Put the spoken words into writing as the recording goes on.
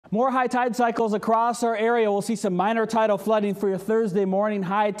More high tide cycles across our area. We'll see some minor tidal flooding for your Thursday morning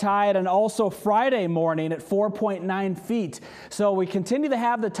high tide and also Friday morning at 4.9 feet. So we continue to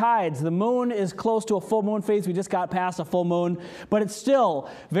have the tides. The moon is close to a full moon phase. We just got past a full moon, but it's still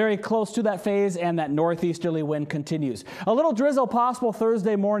very close to that phase, and that northeasterly wind continues. A little drizzle possible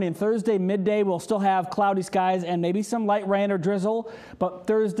Thursday morning. Thursday midday we'll still have cloudy skies and maybe some light rain or drizzle, but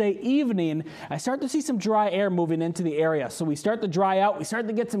Thursday evening I start to see some dry air moving into the area. So we start to dry out. We start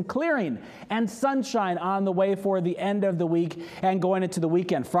to get some clearing and sunshine on the way for the end of the week and going into the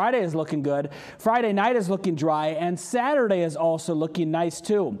weekend. Friday is looking good. Friday night is looking dry, and Saturday is also looking nice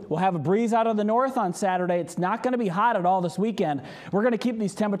too. We'll have a breeze out of the north on Saturday. It's not going to be hot at all this weekend. We're going to keep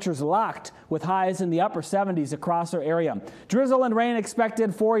these temperatures locked with highs in the upper 70s across our area. Drizzle and rain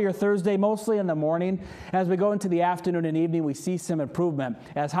expected for your Thursday, mostly in the morning. As we go into the afternoon and evening, we see some improvement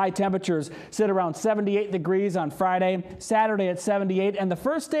as high temperatures sit around 78 degrees on Friday, Saturday at 78, and the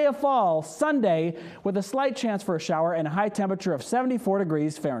first day of fall, Sunday, with a slight chance for a shower and a high temperature of 74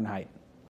 degrees Fahrenheit.